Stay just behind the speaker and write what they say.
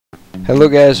Hello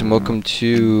guys, and welcome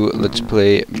to Let's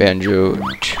Play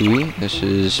Banjo-Tooie. This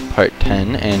is part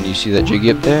 10, and you see that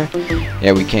Jiggy up there?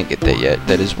 Yeah, we can't get that yet.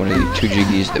 That is one of the two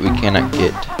Jiggies that we cannot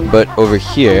get. But over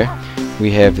here,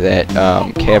 we have that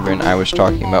cavern I was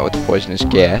talking about with the poisonous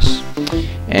gas.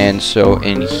 And so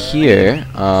in here,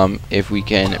 if we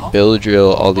can build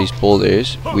drill all these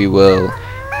boulders, we will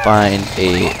find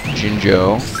a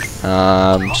Jinjo,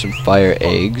 some fire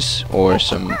eggs, or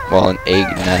an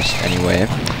egg nest anyway,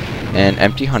 an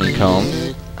empty honeycomb.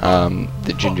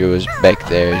 The Jinjo is back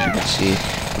there, as you can see.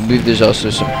 I believe there's also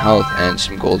some health and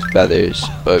some gold feathers,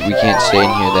 but we can't stay in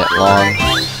here that long,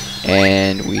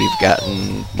 and we've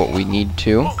gotten what we need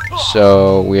to,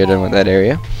 so we are done with that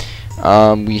area.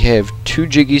 We have 2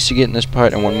 Jiggies to get in this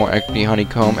part and 1 more empty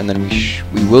honeycomb, and then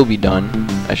we will be done.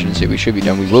 I shouldn't say we should be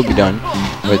done, we will be done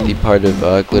with the part of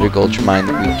Glitter Gulch Mine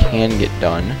that we can get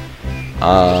done.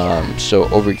 So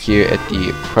over here at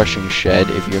the crushing shed,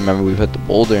 if you remember, we put the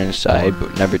boulder inside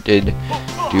but never did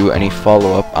do any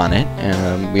follow-up on it.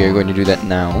 We are going to do that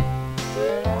now.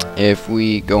 If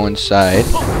we go inside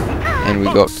and we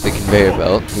go up to the conveyor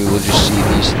belt, we will just see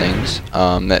these things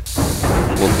that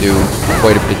will do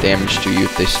quite a bit of damage to you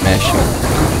if they smash you,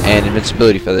 and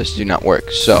invincibility feathers do not work,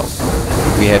 so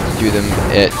we have to do them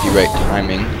at the right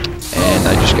timing, and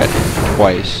I just got hit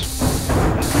twice.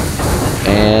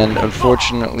 And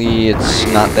unfortunately, it's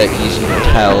not that easy to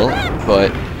tell,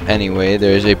 but anyway,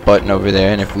 there's a button over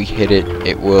there, and if we hit it,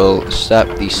 it will stop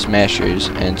these smashers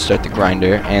and start the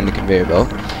grinder and the conveyor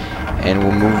belt. And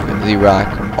we'll move the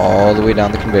rock all the way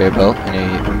down the conveyor belt in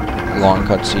a long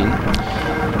cutscene.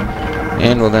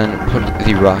 And we'll then put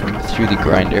the rock through the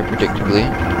grinder, predictably,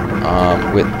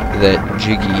 with that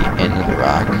Jiggy in the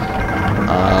rock.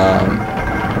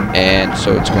 And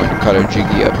so it's going to cut our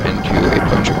Jiggy up into a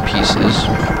bunch of pieces,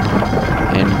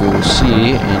 and we will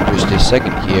see in just a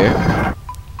second here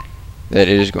that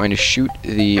it is going to shoot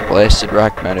the blasted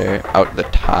rock matter out the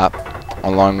top,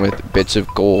 along with bits of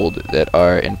gold that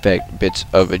are in fact bits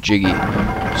of a Jiggy.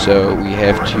 So we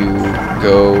have to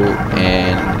go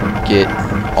and get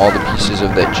all the pieces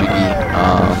of that Jiggy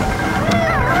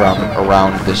from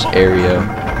around this area.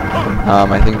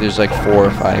 I think there's like 4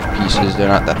 or 5 pieces. They're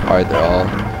not that hard, they're all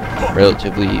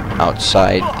relatively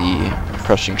outside the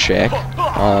crushing shack.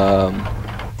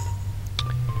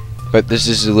 But this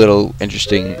is a little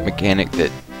interesting mechanic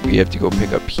that we have to go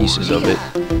pick up pieces of it.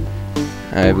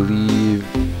 I believe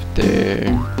there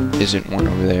isn't one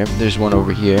over there. There's one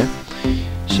over here.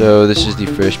 So this is the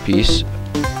first piece.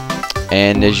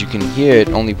 And as you can hear, it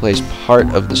only plays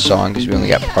part of the song because we only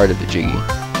got part of the Jiggy.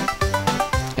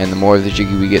 And the more of the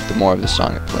Jiggy we get, the more of the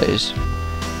song it plays.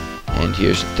 And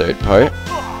here's the third part.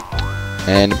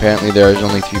 And apparently there is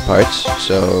only 3 parts,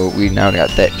 so we now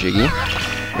got that Jiggy.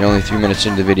 We're only 3 minutes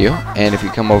into the video. And if we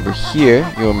come over here,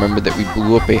 you'll remember that we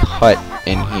blew up a hut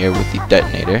in here with the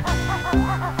detonator.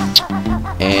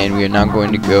 And we are now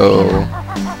going to go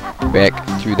back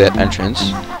through that entrance,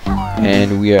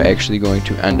 and we are actually going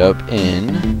to end up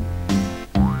in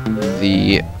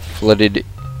the flooded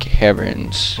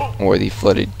caverns, or the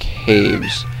flooded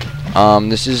caves.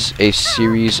 This is a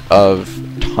series of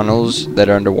tunnels that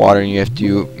are underwater, and you have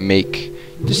to make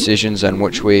decisions on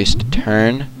which ways to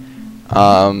turn.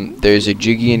 There's a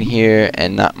Jiggy in here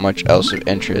and not much else of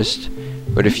interest,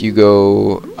 but if you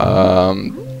go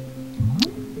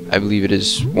I believe it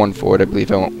is 1 forward. I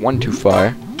believe I went 1 too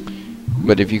far.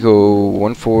 But if you go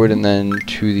 1 forward and then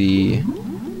to the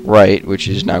right, which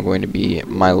is now going to be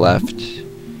my left,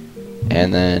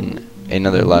 and then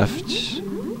another left,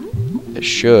 there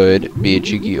should be a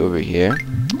Jiggy over here.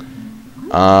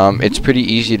 It's pretty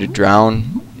easy to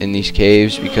drown in these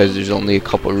caves because there's only a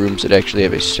couple rooms that actually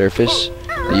have a surface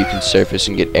that you can surface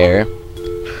and get air.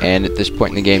 And at this point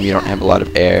in the game, you don't have a lot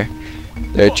of air.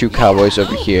 There are 2 cowboys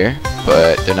over here,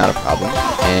 but they're not a problem.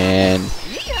 And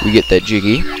we get that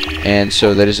Jiggy, and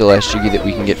so that is the last Jiggy that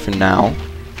we can get for now.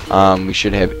 We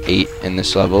should have 8 in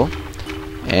this level,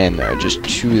 and there are just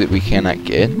 2 that we cannot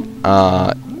get.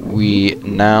 We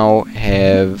now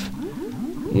have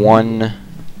 1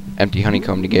 empty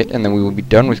honeycomb to get, and then we will be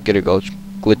done with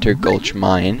Glitter Gulch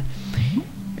Mine,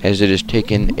 as it has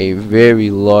taken a very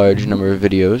large number of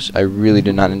videos. I really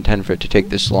did not intend for it to take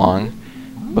this long,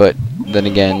 but then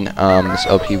again, this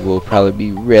LP will probably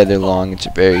be rather long. It's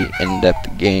a very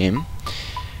in-depth game.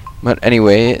 But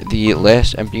anyway, the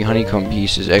last empty honeycomb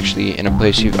piece is actually in a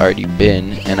place you've already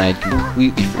been, and I had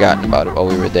completely forgotten about it while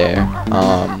we were there.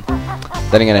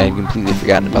 Then again, I had completely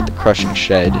forgotten about the crushing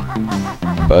shed,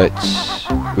 but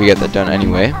we got that done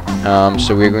anyway.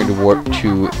 So we're going to warp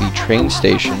to the train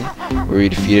station where we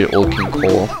defeated Old King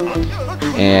Cole,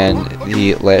 And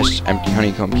the last empty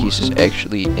honeycomb piece is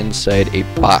actually inside a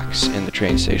box in the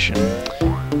train station.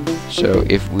 So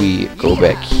if we go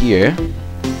back here,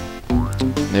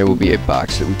 there will be a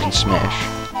box that we can smash.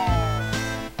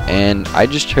 And I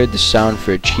just heard the sound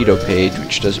for a Cheeto page,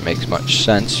 which doesn't make much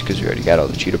sense because we already got all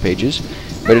the Cheeto pages.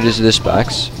 But it is this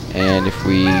box, and if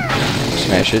we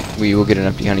smash it, we will get an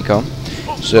empty honeycomb.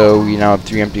 So we now have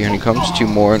 3 empty honeycombs, 2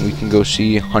 more, and we can go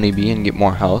see Honeybee and get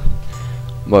more health.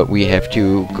 But we have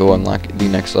to go unlock the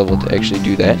next level to actually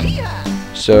do that.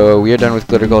 So we are done with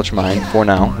Glitter Gulch Mine for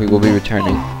now. We will be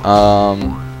returning.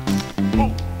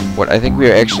 What I think we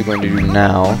are actually going to do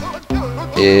now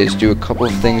is do a couple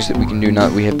of things that we can do now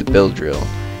that we have the build drill.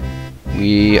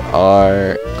 We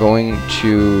are going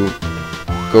to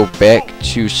go back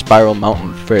to Spiral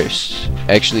Mountain first.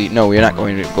 Actually, no, we are not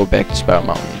going to go back to Spiral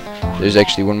Mountain. There's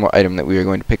actually one more item that we are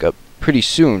going to pick up pretty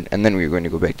soon, and then we are going to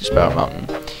go back to Spiral Mountain.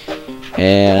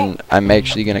 And I'm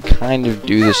actually going to kind of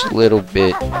do this a little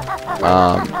bit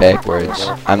backwards.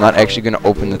 I'm not actually going to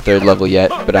open the 3rd level yet,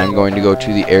 but I'm going to go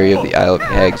to the area of the Isle of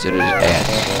Hags that it is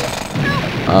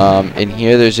at. In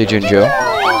here there's a Jinjo.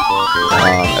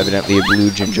 Evidently a blue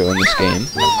Jinjo in this game.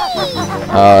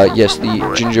 Yes, the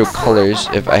Jinjo colors,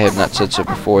 if I have not said so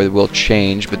before, will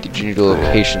change, but the Jinjo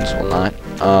locations will not.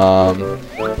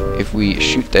 If we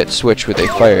shoot that switch with a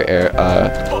fire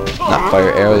arrow, not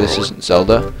fire arrow, this isn't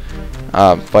Zelda,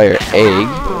 fire egg,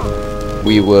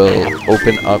 we will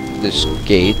open up this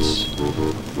gate,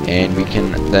 and we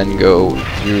can then go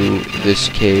through this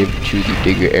cave to the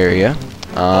digger area,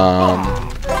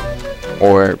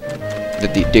 or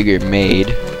that the digger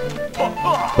made.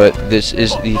 But this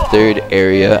is the 3rd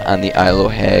area on the Isle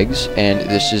of Hags, and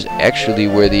this is actually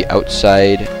where the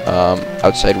outside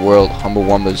world Humble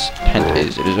Wumba's tent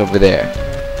is. It is over there.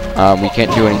 We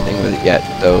can't do anything with it yet,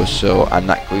 though, so I'm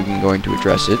not even going to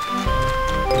address it.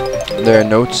 There are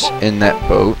notes in that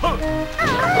boat.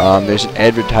 There's an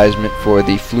advertisement for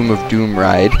the Flume of Doom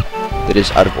ride that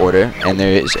is out of order, and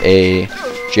there is a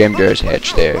Jamdar's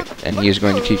hatch there, and he is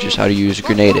going to teach us how to use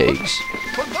grenade eggs.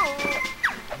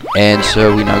 And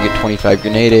so we now get 25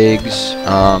 grenade eggs.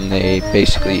 They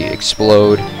basically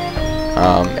explode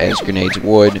as grenades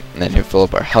would, and then he'll fill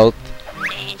up our health.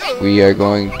 We are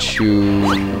going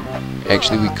to...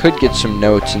 Actually, we could get some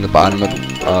notes in the bottom of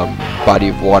the body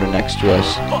of water next to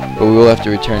us, but we will have to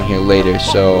return here later,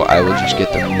 so I will just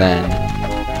get them then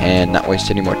and not waste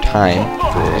any more time.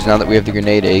 Because now that we have the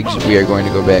grenade eggs, we are going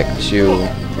to go back to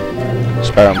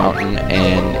Spiral Mountain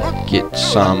and get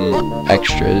some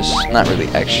extras. Not really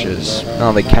extras.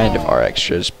 No, they kind of are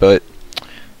extras, but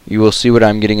you will see what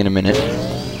I'm getting in a minute.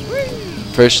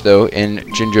 First, though, in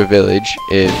Jinjo Village,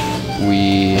 if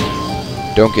we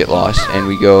don't get lost and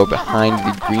we go behind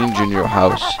the green Jinjo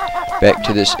house back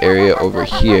to this area over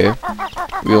here,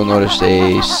 we will notice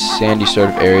a sandy sort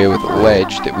of area with a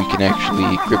ledge that we can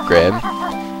actually grip grab,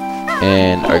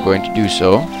 and are going to do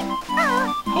so.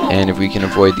 And if we can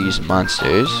avoid these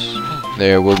monsters,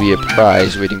 there will be a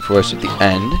prize waiting for us at the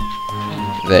end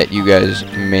that you guys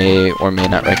may or may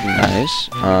not recognize.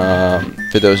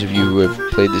 For those of you who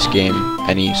have played this game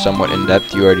any somewhat in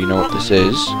depth, you already know what this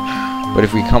is. But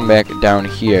if we come back down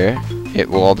here, it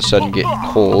will all of a sudden get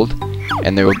cold,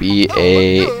 and there will be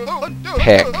a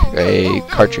pack, a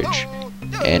cartridge.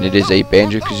 And it is a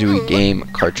Banjo-Kazooie game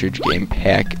cartridge game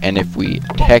pack, and if we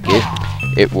attack it,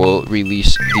 it will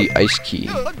release the ice key.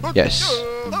 Yes,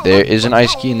 there is an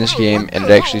ice key in this game, and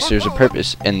it actually serves a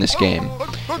purpose in this game.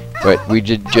 But we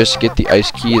did just get the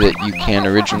ice key that you can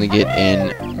originally get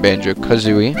in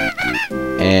Banjo-Kazooie,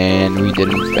 and we did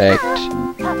in fact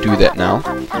do that now.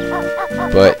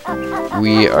 But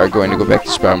we are going to go back to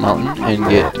Spiral Mountain and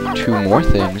get 2 more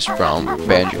things from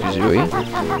Banjo-Kazooie,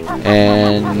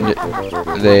 and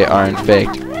they are in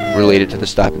fact related to the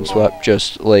stop and swap,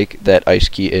 just like that ice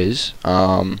key is.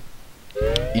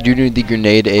 You do need the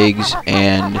grenade eggs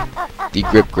and the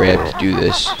grip grab to do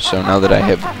this, so now that I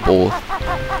have both,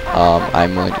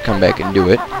 I'm willing to come back and do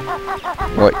it.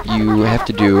 What you have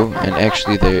to do, and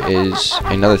actually there is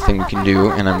another thing we can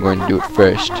do, and I'm going to do it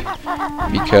first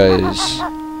because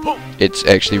it's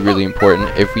actually really important.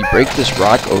 If we break this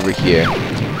rock over here,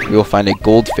 we will find a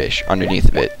goldfish underneath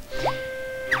of it.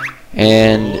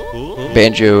 And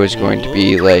Banjo is going to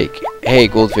be like, hey,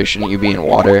 goldfish, shouldn't you be in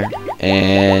water?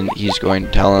 And he's going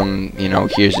to tell him, you know,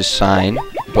 here's a sign.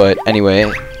 But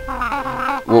anyway,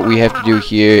 what we have to do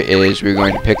here is we're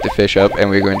going to pick the fish up and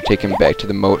we're going to take him back to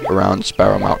the moat around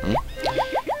Spiral Mountain.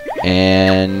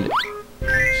 And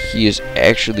he is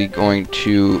actually going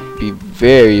to be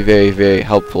very, very, very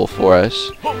helpful for us,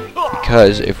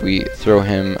 because if we throw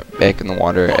him back in the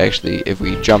water, actually if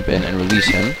we jump in and release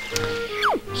him,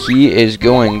 he is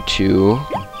going to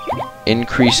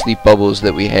increase the bubbles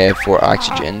that we have for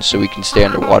oxygen so we can stay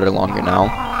underwater longer now.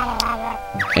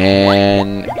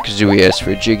 And Kazooie asks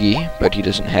for a Jiggy, but he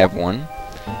doesn't have one.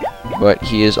 But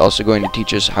he is also going to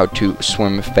teach us how to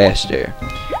swim faster.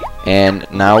 And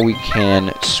now we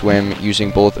can swim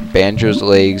using both Banjo's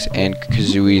legs and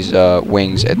Kazooie's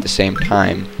wings at the same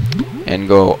time and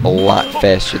go a lot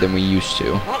faster than we used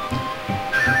to.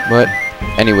 But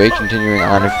anyway, continuing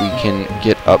on, if we can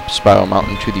get up Spiral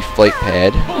Mountain to the flight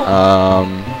pad,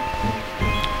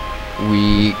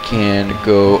 we can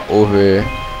go over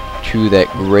to that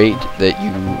grate that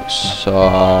you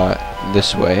saw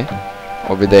this way,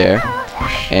 over there.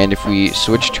 And if we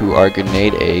switch to our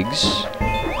grenade eggs,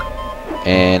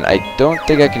 and I don't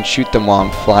think I can shoot them while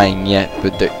I'm flying yet,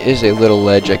 but there is a little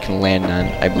ledge I can land on,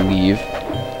 I believe.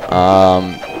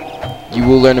 You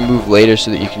will learn to move later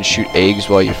so that you can shoot eggs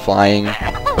while you're flying,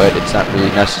 but it's not really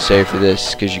necessary for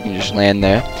this because you can just land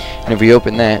there. And if we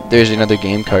open that, there's another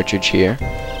game cartridge here.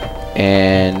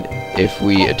 And if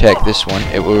we attack this one,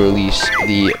 it will release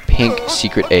the pink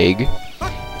secret egg.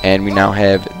 And we now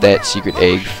have that secret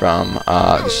egg from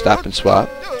the Stop and Swap.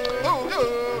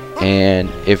 And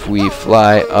if we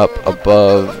fly up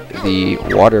above the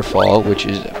waterfall, which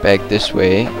is back this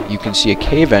way, you can see a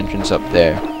cave entrance up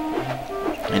there.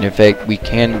 And in fact, we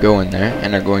can go in there,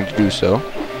 and are going to do so,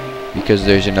 because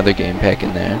there's another game pack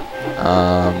in there.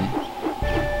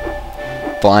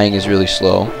 Flying is really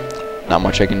slow. Not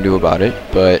much I can do about it,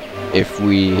 but if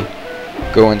we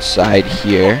go inside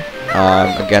here,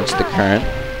 against the current,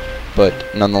 but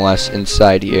nonetheless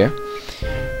inside here,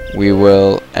 we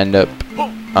will end up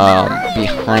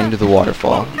behind the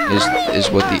waterfall, is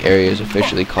what the area is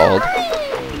officially called.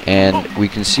 And we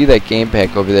can see that game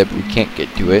pack over there, but we can't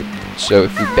get to it. So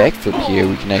if we backflip here,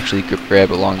 we can actually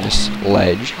grab along this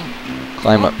ledge,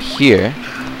 climb up here,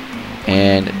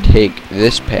 and take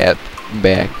this path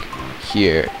back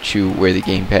here to where the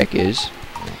game pack is.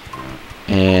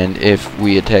 And if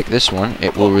we attack this one,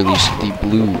 it will release the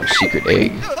blue secret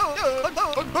egg.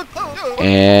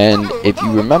 And if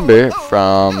you remember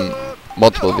from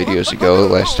multiple videos ago,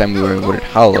 last time we were in Wooded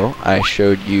Hollow, I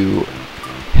showed you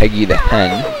Peggy the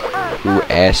hen, who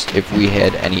asked if we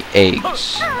had any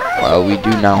eggs. Well, we do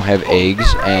now have eggs,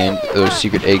 and those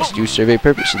secret eggs do serve a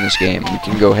purpose in this game. We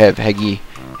can go have Heggy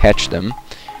hatch them,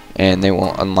 and they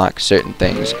will unlock certain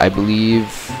things. I believe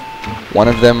one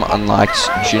of them unlocks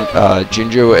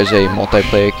Jinjo as a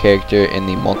multiplayer character in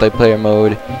the multiplayer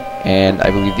mode, and I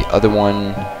believe the other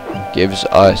one gives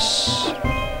us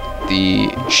the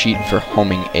cheat for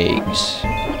homing eggs,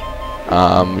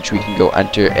 which we can go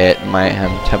enter at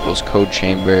Mayhem Temple's code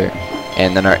chamber,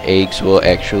 and then our eggs will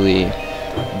actually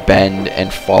bend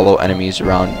and follow enemies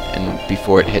around and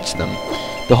before it hits them.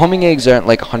 The homing eggs aren't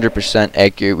like 100%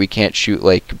 accurate. We can't shoot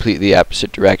like completely the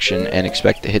opposite direction and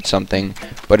expect to hit something,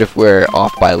 but if we're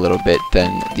off by a little bit,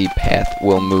 then the path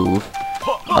will move.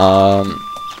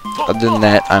 Other than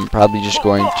that, I'm probably just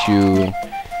going to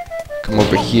come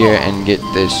over here and get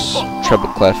this treble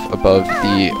clef above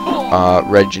the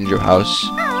red ginger house.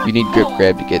 You need grip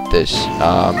grab to get this,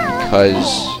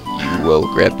 because you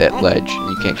will grab that ledge and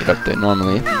you can't get up there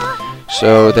normally.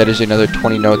 So that is another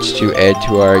 20 notes to add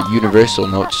to our universal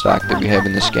note stock that we have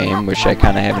in this game, which I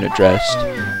kind of haven't addressed,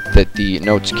 that the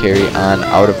notes carry on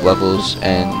out of levels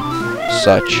and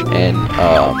such, and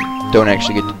don't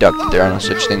actually get deducted. There are no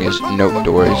such thing as note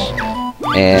doors,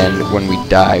 and when we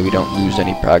die we don't lose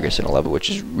any progress in a level, which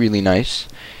is really nice.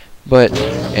 But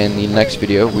in the next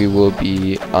video we will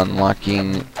be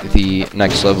unlocking the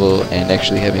next level and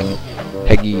actually having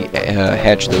Peggy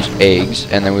hatch those eggs,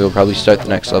 and then we will probably start the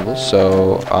next level.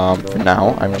 So for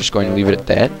now I'm just going to leave it at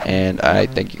that, and I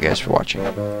thank you guys for watching.